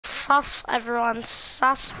sus, everyone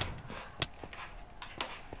sus.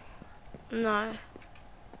 No.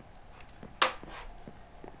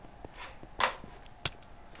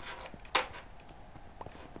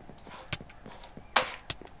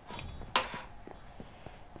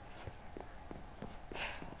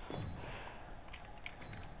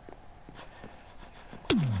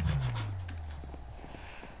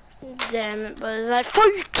 Damn it, but it's like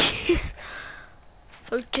focus!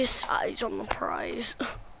 Focus, eyes on the prize.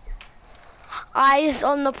 Eyes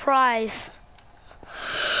on the prize.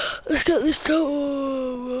 Let's get this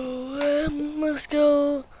tower. Let's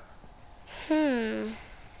go.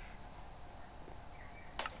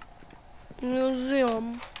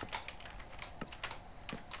 Museum.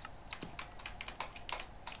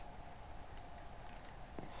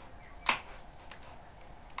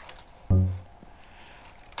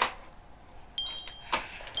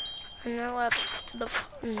 And now I have the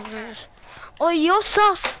phones. Oh, you're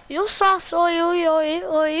sus. You're sus. Oi, oi, oi,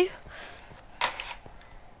 oi.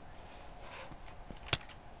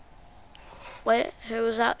 Wait, who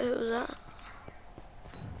was that? Who was that?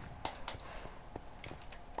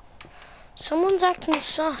 Someone's acting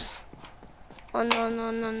sus. Oh, no,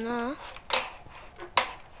 no, no, no.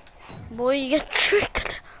 Boy, you get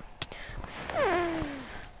tricked.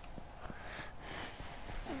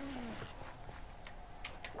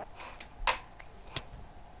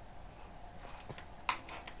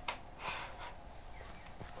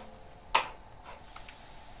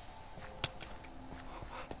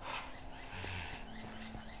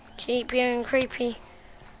 Keep being creepy.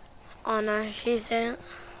 Oh no, he's there.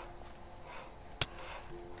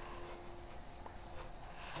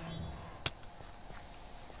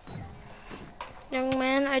 Young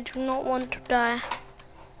man, I do not want to die.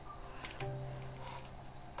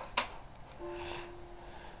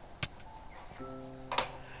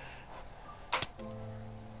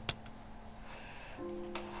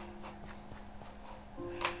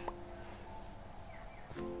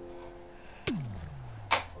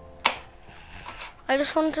 I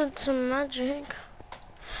just wanted some magic.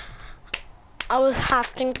 I was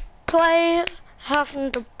having to play.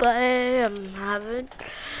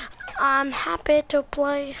 I'm happy to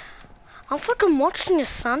play. I'm fucking watching you,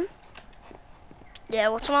 son. Yeah,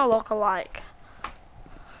 what's my locker like?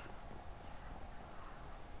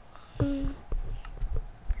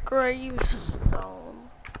 Gravestone.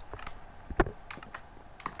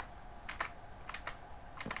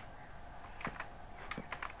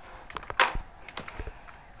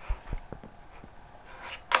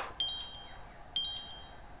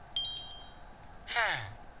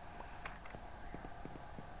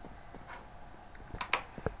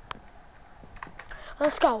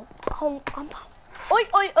 Let's go. Home. Oi,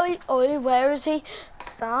 oi, oi, oi. Where is he?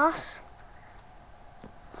 Sus.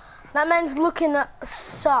 That man's looking at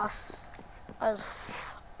sus. As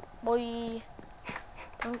boy.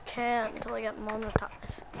 Don't care until I get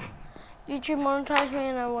monetized. YouTube monetize me,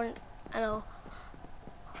 and I want. I know.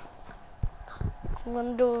 I'm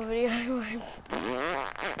gonna do a video.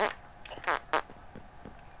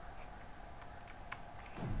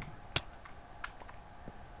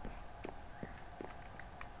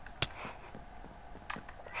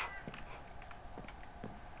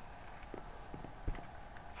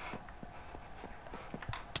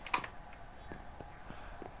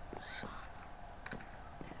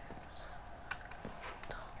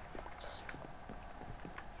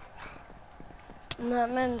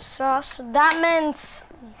 That man's sus. That man's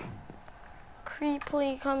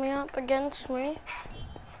creepily coming up against me.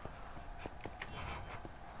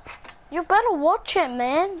 You better watch it,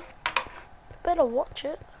 man. You better watch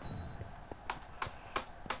it.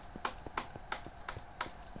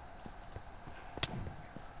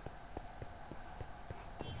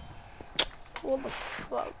 What the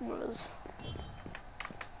fuck was?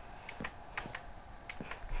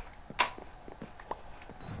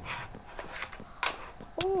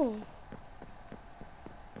 Oh.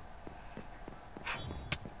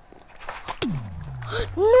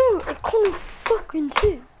 No, I couldn't fucking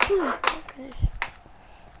see. Oh, okay.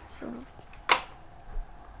 So.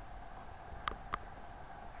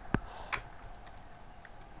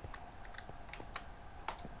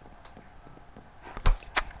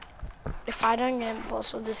 If I don't get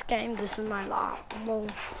boss of this game, this is my last. Well,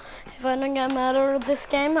 if I don't get matter of this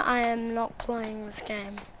game, I am not playing this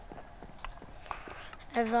game.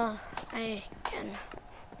 Ever again.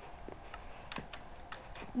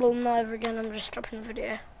 Well, not ever again, I'm just stopping the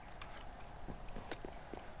video.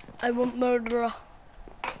 I want murderer.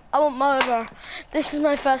 I want murderer. This is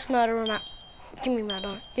my first murderer now. Give me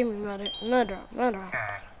murder. Give me murder. Murderer. Murderer.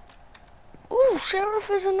 Ooh, sheriff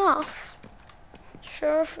is enough.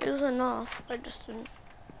 sure if it was enough. I just didn't.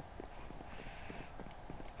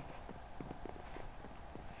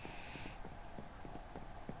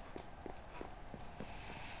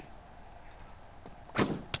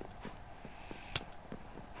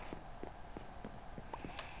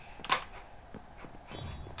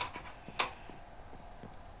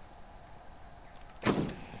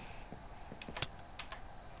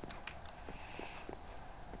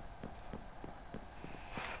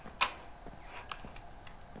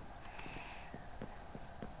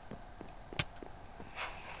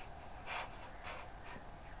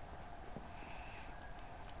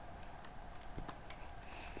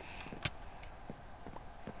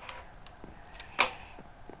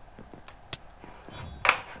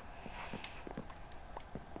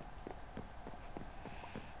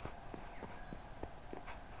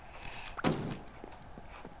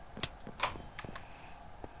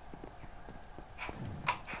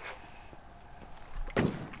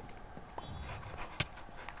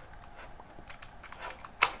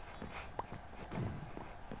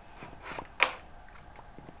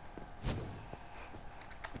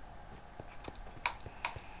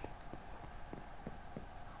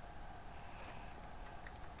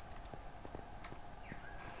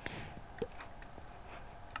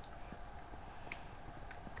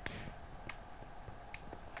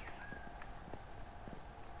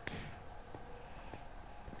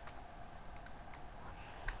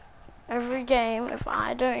 Every game, if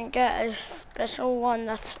I don't get a special one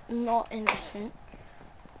that's not innocent,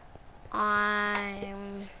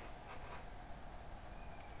 I'm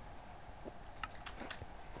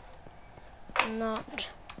not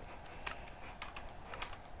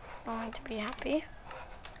going to be happy.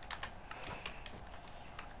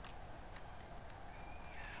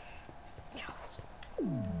 Yes.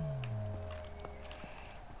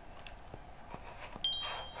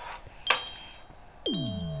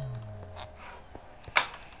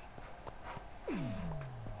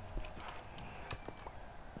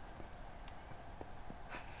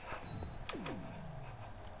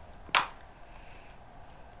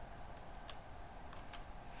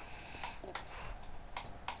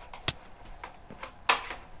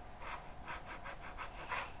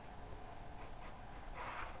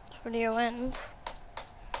 Video ends.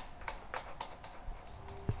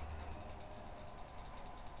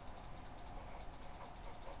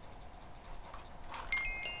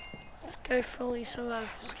 Let's go fully survival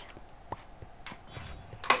skill.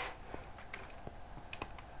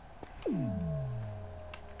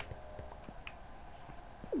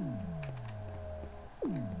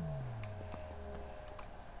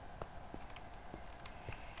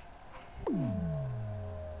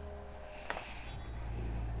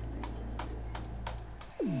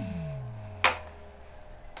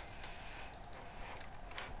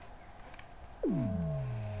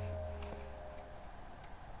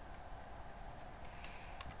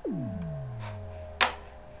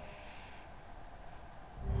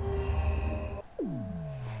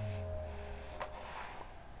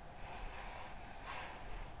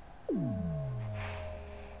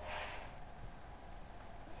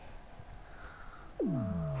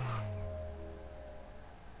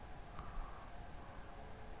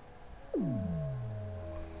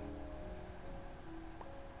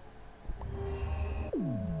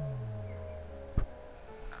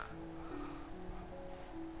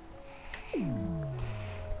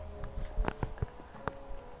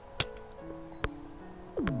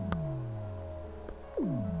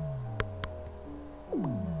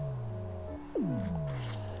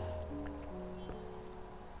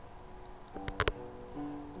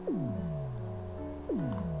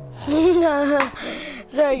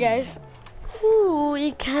 Sorry guys. Ooh,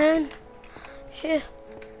 you can. Shit.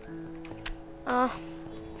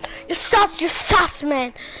 You're sus,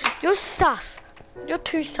 man. You're sus. You're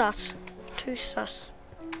too sus. Too sus.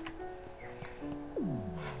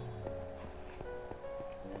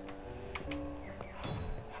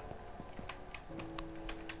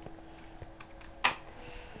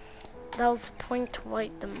 That was the point to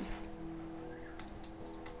wait them.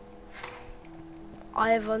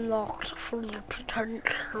 I have unlocked full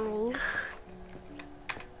potential.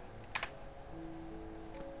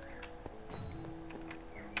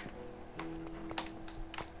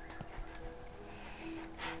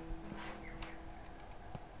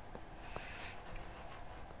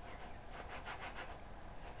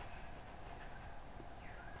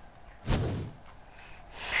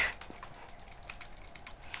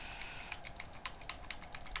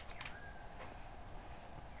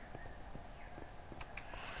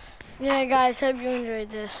 Yeah guys, hope you enjoyed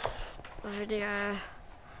this video.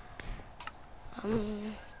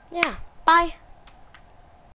 Yeah, bye.